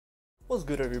What's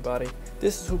good, everybody?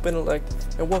 This is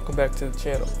Hoopintelect and welcome back to the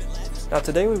channel. Now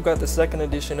today we've got the second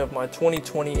edition of my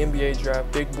 2020 NBA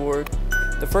Draft Big Board.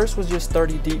 The first was just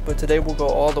 30 deep, but today we'll go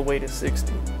all the way to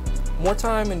 60. More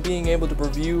time and being able to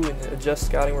review and adjust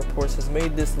scouting reports has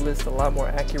made this list a lot more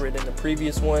accurate than the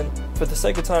previous one. For the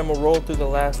sake of time, we'll roll through the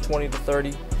last 20 to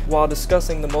 30 while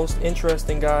discussing the most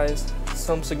interesting guys,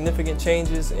 some significant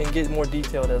changes, and get more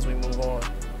detailed as we move on.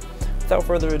 Without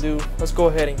further ado, let's go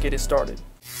ahead and get it started.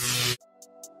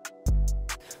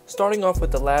 Starting off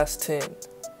with the last 10.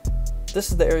 This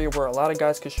is the area where a lot of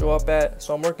guys could show up at,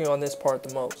 so I'm working on this part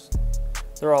the most.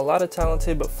 There are a lot of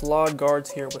talented but flawed guards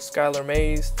here with Skylar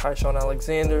Mays, Tyshawn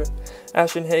Alexander,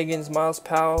 Ashton Hagans, Miles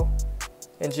Powell,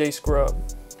 and Jay Scrubb.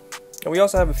 And we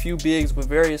also have a few bigs with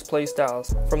various play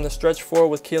styles, from the stretch four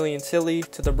with Killian Tilly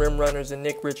to the rim runners and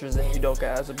Nick Richards and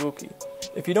Udoka Azubuike.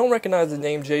 If you don't recognize the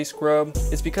name Jay Scrubb,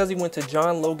 it's because he went to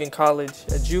John Logan College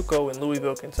at JUCO in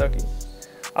Louisville, Kentucky.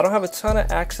 I don't have a ton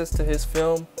of access to his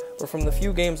film, but from the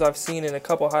few games I've seen and a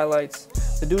couple highlights,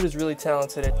 the dude is really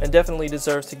talented and definitely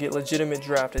deserves to get legitimate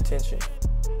draft attention.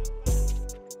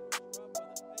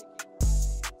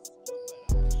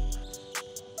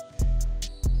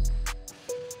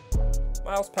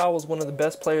 Miles Powell is one of the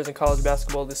best players in college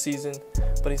basketball this season,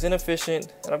 but he's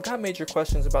inefficient, and I've got major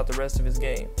questions about the rest of his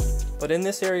game. But in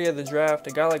this area of the draft,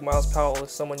 a guy like Miles Powell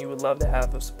is someone you would love to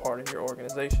have as a part of your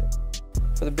organization.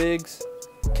 For the bigs,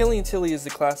 Killian Tilly is the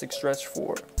classic stretch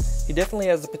four. He definitely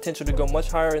has the potential to go much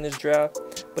higher in this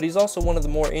draft, but he's also one of the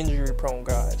more injury-prone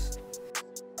guys.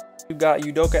 We've got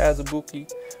Udoka Azubuike,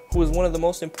 who is one of the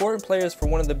most important players for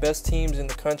one of the best teams in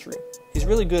the country. He's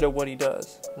really good at what he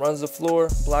does, runs the floor,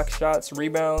 blocks shots,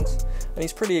 rebounds, and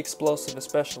he's pretty explosive,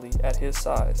 especially at his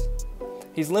size.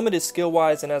 He's limited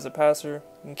skill-wise and as a passer,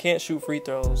 and can't shoot free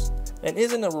throws, and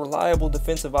isn't a reliable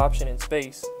defensive option in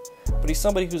space. But he's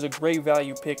somebody who's a great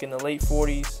value pick in the late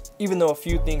 40s, even though a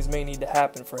few things may need to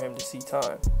happen for him to see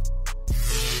time.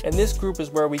 And this group is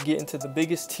where we get into the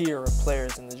biggest tier of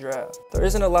players in the draft. There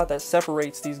isn't a lot that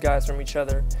separates these guys from each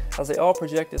other, as they all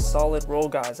project as solid role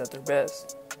guys at their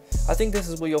best. I think this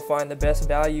is where you'll find the best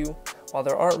value. While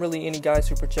there aren't really any guys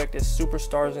who project as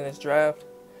superstars in this draft,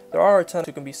 there are a ton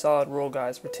who can be solid role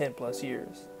guys for 10 plus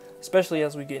years, especially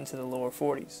as we get into the lower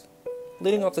 40s.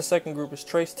 Leading off the second group is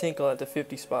Trace Tinkle at the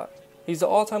 50 spot. He's the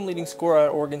all-time leading scorer at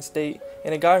Oregon State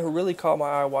and a guy who really caught my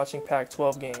eye watching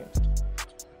Pac-12 games.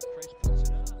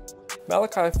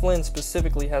 Malachi Flynn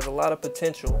specifically has a lot of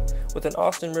potential with an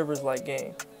Austin Rivers-like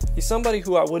game. He's somebody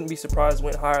who I wouldn't be surprised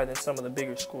went higher than some of the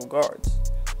bigger school guards.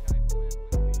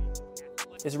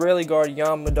 Israeli guard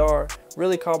Yam Madar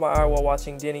really caught my eye while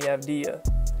watching Deni Avdija.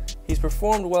 He's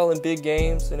performed well in big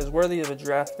games and is worthy of a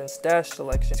draft and stash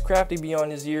selection. He's crafty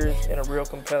beyond his years and a real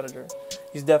competitor.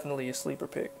 He's definitely a sleeper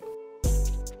pick.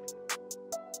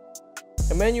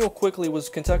 Immanuel Quickley was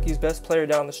Kentucky's best player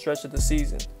down the stretch of the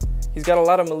season. He's got a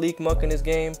lot of Malik Monk in his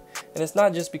game, and it's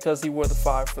not just because he wore the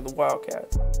 5 for the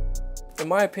Wildcats. In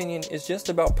my opinion, it's just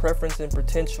about preference and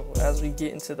potential as we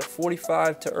get into the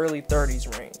 45 to early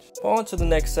 30s range. On to the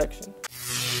next section.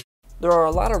 There are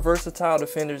a lot of versatile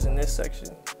defenders in this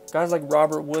section. Guys like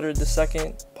Robert Woodard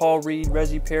II, Paul Reed,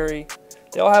 Reggie Perry,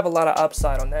 they all have a lot of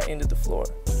upside on that end of the floor.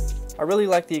 I really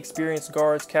like the experienced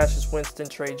guards Cassius Winston,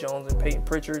 Tre Jones, and Payton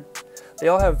Pritchard. They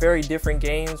all have very different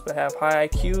games but have high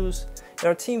IQs and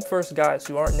are team-first guys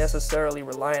who aren't necessarily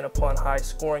relying upon high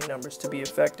scoring numbers to be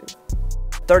effective.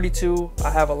 32, I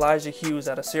have Elijah Hughes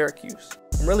out of Syracuse.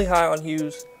 I'm really high on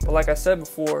Hughes, but like I said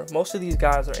before, most of these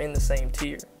guys are in the same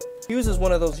tier. Hughes is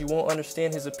one of those you won't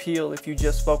understand his appeal if you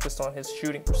just focused on his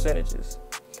shooting percentages.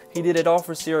 He did it all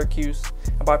for Syracuse,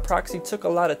 and by proxy took a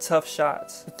lot of tough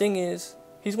shots. The thing is,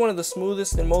 he's one of the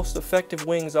smoothest and most effective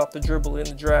wings off the dribble in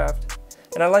the draft,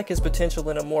 and I like his potential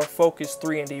in a more focused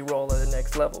 3-and-D role at the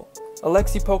next level.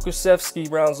 Aleksej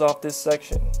Pokusevski rounds off this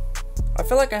section. I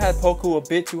feel like I had Poku a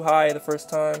bit too high the first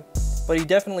time, but he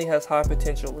definitely has high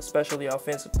potential, especially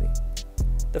offensively.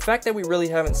 The fact that we really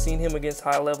haven't seen him against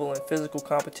high level and physical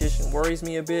competition worries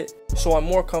me a bit, so I'm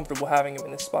more comfortable having him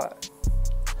in this spot.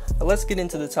 Now let's get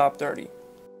into the top 30.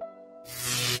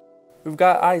 We've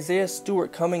got Isaiah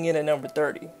Stewart coming in at number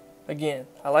 30. Again,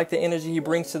 I like the energy he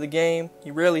brings to the game.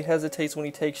 He rarely hesitates when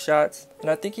he takes shots, and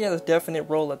I think he has a definite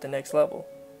role at the next level.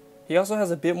 He also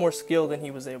has a bit more skill than he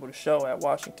was able to show at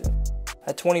Washington.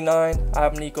 At 29, I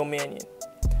have Nico Mannion.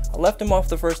 I left him off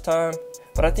the first time,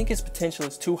 but I think his potential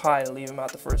is too high to leave him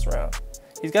out the first round.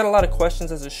 He's got a lot of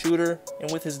questions as a shooter and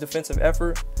with his defensive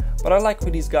effort, but I like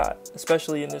what he's got,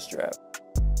 especially in this draft.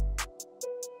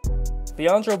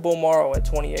 Leandro Bolmaro at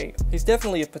 28. He's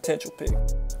definitely a potential pick.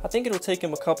 I think it'll take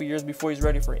him a couple years before he's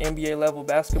ready for NBA level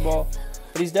basketball,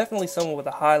 but he's definitely someone with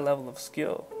a high level of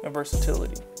skill and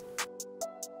versatility.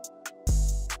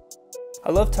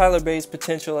 I love Tyler Bey's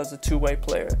potential as a two-way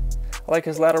player. I like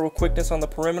his lateral quickness on the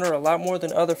perimeter a lot more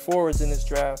than other forwards in this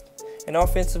draft, and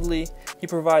offensively, he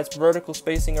provides vertical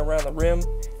spacing around the rim,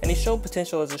 and he showed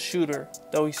potential as a shooter,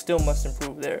 though he still must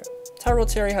improve there. Tyrell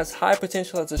Terry has high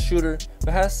potential as a shooter,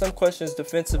 but has some questions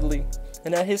defensively,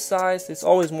 and at his size, it's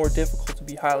always more difficult to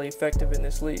be highly effective in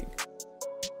this league.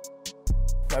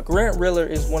 Now, Riller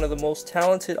is one of the most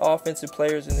talented offensive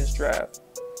players in this draft.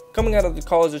 Coming out of the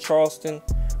College of Charleston,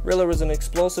 Riller is an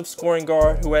explosive scoring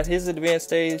guard who at his advanced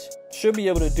stage should be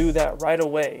able to do that right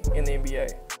away in the NBA.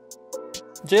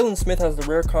 Jalen Smith has the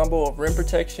rare combo of rim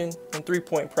protection and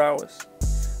three-point prowess.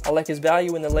 I like his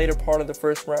value in the later part of the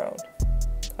first round.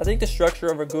 I think the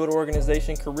structure of a good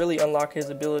organization could really unlock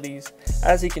his abilities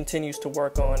as he continues to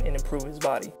work on and improve his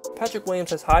body. Patrick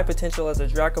Williams has high potential as a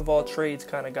jack-of-all-trades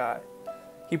kind of guy.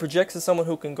 He projects as someone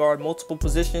who can guard multiple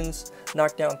positions,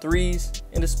 knock down threes,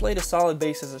 and displayed a solid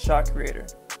base as a shot creator.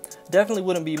 Definitely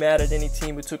wouldn't be mad at any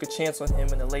team who took a chance on him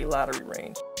in the late lottery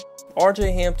range.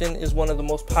 RJ Hampton is one of the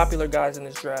most popular guys in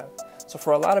this draft, so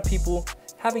for a lot of people,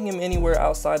 having him anywhere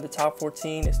outside the top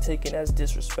 14 is taken as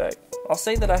disrespect. I'll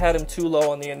say that I had him too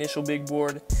low on the initial big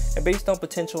board, and based on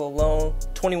potential alone,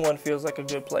 21 feels like a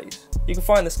good place. You can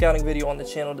find the scouting video on the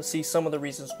channel to see some of the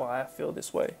reasons why I feel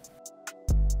this way.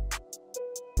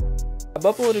 I've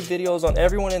uploaded videos on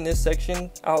everyone in this section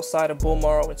outside of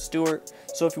Bolmaro and Stewart,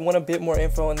 so if you want a bit more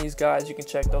info on these guys, you can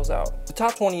check those out. The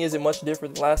top 20 isn't much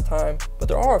different than last time, but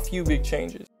there are a few big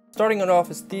changes. Starting it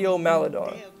off is Theo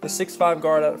Maledon, the 6'5"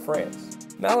 guard out of France.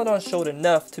 Maledon showed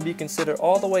enough to be considered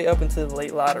all the way up into the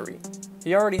late lottery.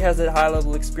 He already has that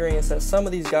high-level experience that some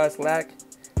of these guys lack,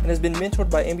 and has been mentored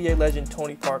by NBA legend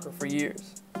Tony Parker for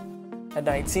years. At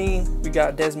 19, we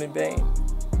got Desmond Bane.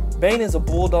 Bane is a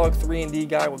bulldog 3-and-D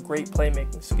guy with great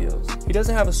playmaking skills. He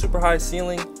doesn't have a super high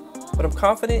ceiling, but I'm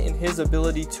confident in his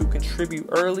ability to contribute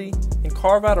early and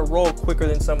carve out a role quicker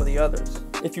than some of the others.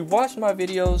 If you've watched my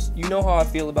videos, you know how I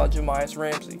feel about Jahmi'us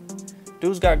Ramsey.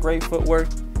 Dude's got great footwork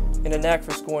and a knack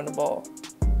for scoring the ball.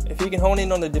 If he can hone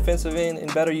in on the defensive end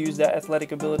and better use that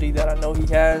athletic ability that I know he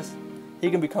has, he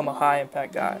can become a high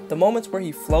impact guy. The moments where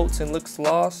he floats and looks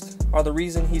lost are the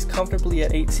reason he's comfortably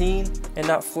at 18 and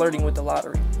not flirting with the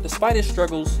lottery. Despite his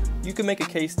struggles, you can make a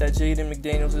case that Jaden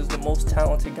McDaniels is the most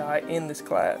talented guy in this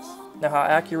class. Now, how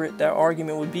accurate that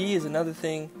argument would be is another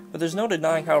thing, but there's no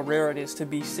denying how rare it is to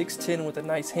be 6'10" with a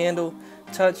nice handle,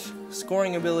 touch,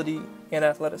 scoring ability, and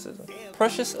athleticism.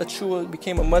 Precious Achiuwa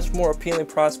became a much more appealing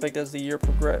prospect as the year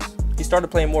progressed. He started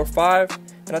playing more 5,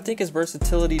 and I think his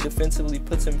versatility defensively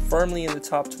puts him firmly in the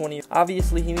top 20.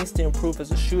 Obviously, he needs to improve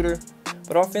as a shooter,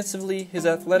 but offensively, his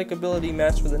athletic ability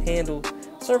matched with a handle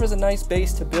serve as a nice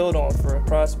base to build on for a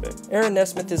prospect.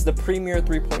 Nesmith is the premier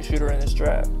three-point shooter in this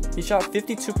draft. He shot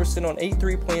 52% on 8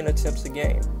 three-point attempts a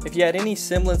game. If he had any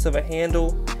semblance of a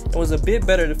handle and was a bit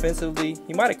better defensively,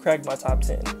 he might have cracked my top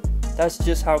 10. That's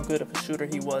just how good of a shooter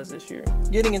he was this year.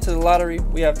 Getting into the lottery,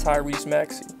 we have Tyrese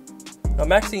Maxey. Now,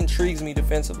 Maxey intrigues me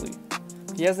defensively.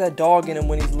 He has that dog in him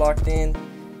when he's locked in,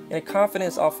 and a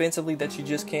confidence offensively that you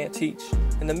just can't teach.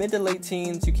 In the mid to late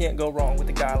teens, you can't go wrong with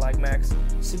a guy like Maxey.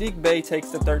 Saddiq Bey takes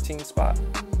the 13th spot.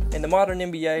 In the modern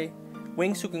NBA,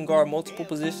 wings who can guard multiple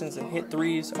positions and hit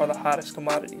threes are the hottest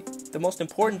commodity. The most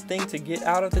important thing to get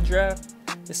out of the draft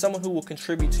is someone who will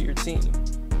contribute to your team.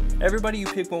 Everybody you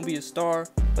pick won't be a star,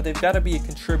 but they've got to be a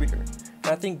contributor, and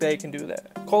I think Bey can do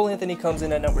that. Cole Anthony comes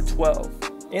in at number 12.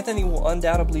 Anthony will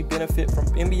undoubtedly benefit from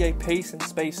NBA pace and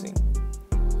spacing.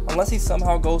 Unless he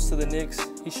somehow goes to the Knicks,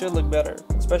 he should look better,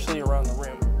 especially around the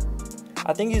rim.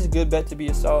 I think he's a good bet to be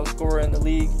a solid scorer in the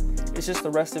league. It's just the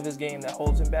rest of his game that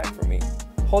holds him back for me.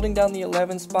 Holding down the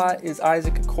 11th spot is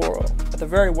Okoro. At the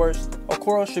very worst,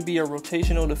 Okoro should be a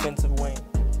rotational defensive wing.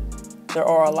 There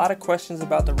are a lot of questions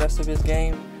about the rest of his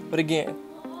game, but again,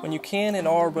 when you can and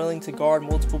are willing to guard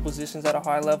multiple positions at a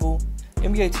high level,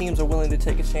 NBA teams are willing to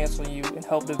take a chance on you and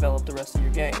help develop the rest of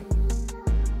your game.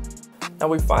 Now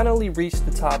we finally reached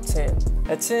the top 10.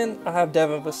 At 10, I have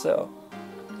Devin Vassell.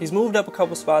 He's moved up a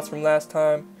couple spots from last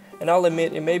time, and I'll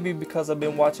admit it may be because I've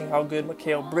been watching how good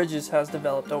Mikal Bridges has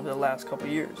developed over the last couple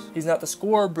years. He's not the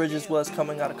scorer Bridges was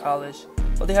coming out of college,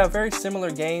 but they have very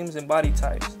similar games and body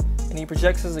types, and he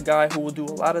projects as a guy who will do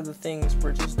a lot of the things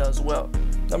Bridges does well.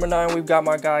 Number 9, we've got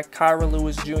my guy Kira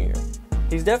Lewis Jr.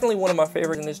 He's definitely one of my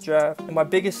favorites in this draft, and my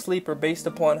biggest sleeper based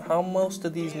upon how most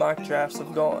of these mock drafts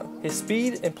have gone. His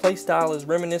speed and play style is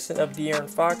reminiscent of De'Aaron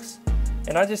Fox,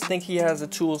 and I just think he has the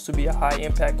tools to be a high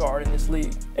impact guard in this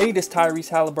league. 8 is Tyrese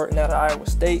Haliburton out of Iowa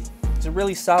State. He's a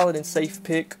really solid and safe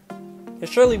pick. He'll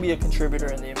surely be a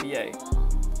contributor in the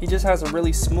NBA. He just has a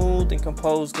really smooth and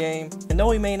composed game, and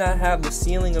though he may not have the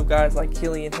ceiling of guys like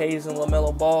Killian Hayes and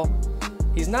LaMelo Ball,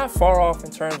 he's not far off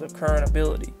in terms of current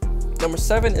ability. Number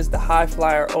 7 is the high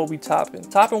flyer Obi Toppin.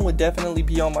 Toppin would definitely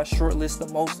be on my short list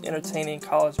of most entertaining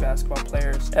college basketball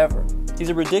players ever. He's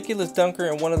a ridiculous dunker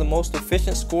and one of the most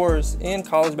efficient scorers in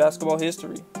college basketball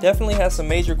history. Definitely has some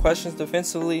major questions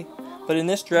defensively, but in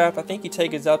this draft I think you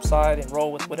take his upside and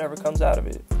roll with whatever comes out of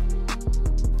it.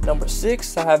 Number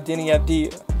 6, I have Deni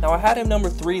Avdija. Now I had him number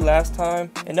 3 last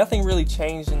time, and nothing really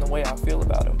changed in the way I feel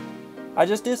about him. I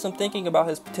just did some thinking about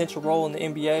his potential role in the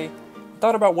NBA, and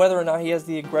thought about whether or not he has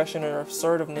the aggression or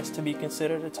assertiveness to be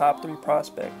considered a top 3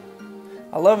 prospect.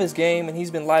 I love his game and he's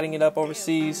been lighting it up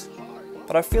overseas,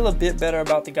 but I feel a bit better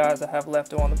about the guys I have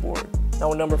left on the board. Now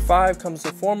with number 5 comes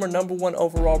the former number 1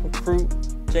 overall recruit,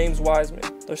 James Wiseman.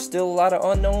 There's still a lot of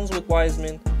unknowns with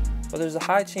Wiseman, but there's a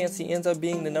high chance he ends up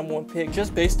being the number 1 pick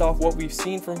just based off what we've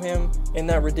seen from him and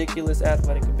that ridiculous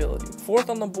athletic ability. 4th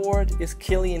on the board is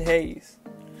Killian Hayes.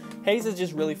 Hayes is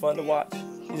just really fun to watch.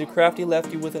 He's a crafty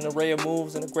lefty with an array of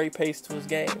moves and a great pace to his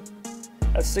game.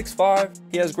 At 6'5",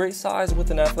 he has great size with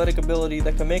an athletic ability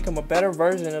that can make him a better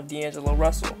version of D'Angelo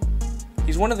Russell.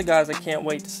 He's one of the guys I can't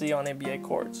wait to see on NBA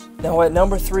courts. Now at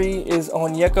number 3 is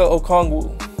Onyeka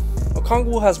Okongwu.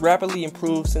 Okongwu has rapidly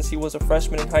improved since he was a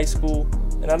freshman in high school,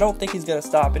 and I don't think he's going to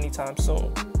stop anytime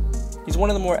soon. He's one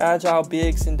of the more agile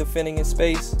bigs in defending in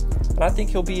space, and I think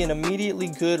he'll be an immediately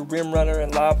good rim runner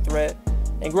and lob threat,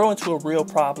 and grow into a real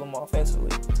problem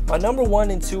offensively. My number 1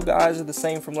 and 2 guys are the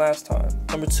same from last time.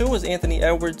 Number 2 is Anthony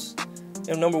Edwards,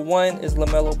 and number 1 is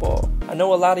LaMelo Ball. I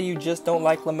know a lot of you just don't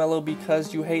like LaMelo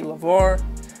because you hate LeVar,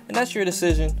 and that's your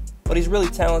decision, but he's really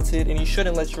talented and you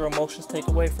shouldn't let your emotions take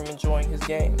away from enjoying his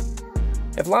game.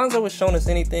 If Lonzo has shown us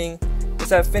anything, it's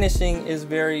that finishing is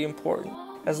very important.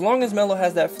 As long as Melo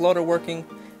has that floater working,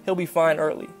 he'll be fine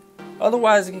early.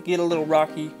 Otherwise it could get a little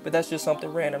rocky, but that's just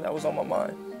something random that was on my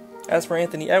mind. As for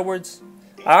Anthony Edwards,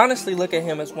 I honestly look at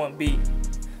him as 1B.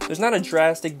 There's not a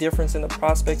drastic difference in the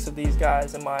prospects of these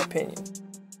guys in my opinion.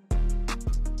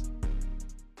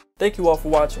 Thank you all for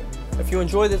watching. If you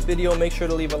enjoyed this video, make sure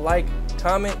to leave a like,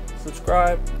 comment,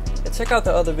 subscribe, and check out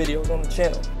the other videos on the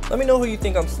channel. Let me know who you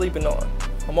think I'm sleeping on.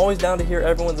 I'm always down to hear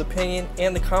everyone's opinion,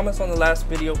 and the comments on the last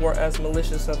video weren't as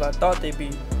malicious as I thought they'd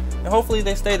be, and hopefully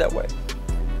they stay that way.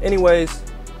 Anyways,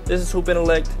 this is Hoop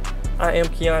Intellect. I am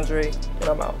Keandre, and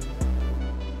I'm out.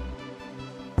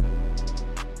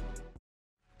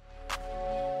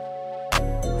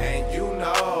 And you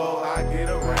know I get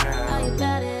around.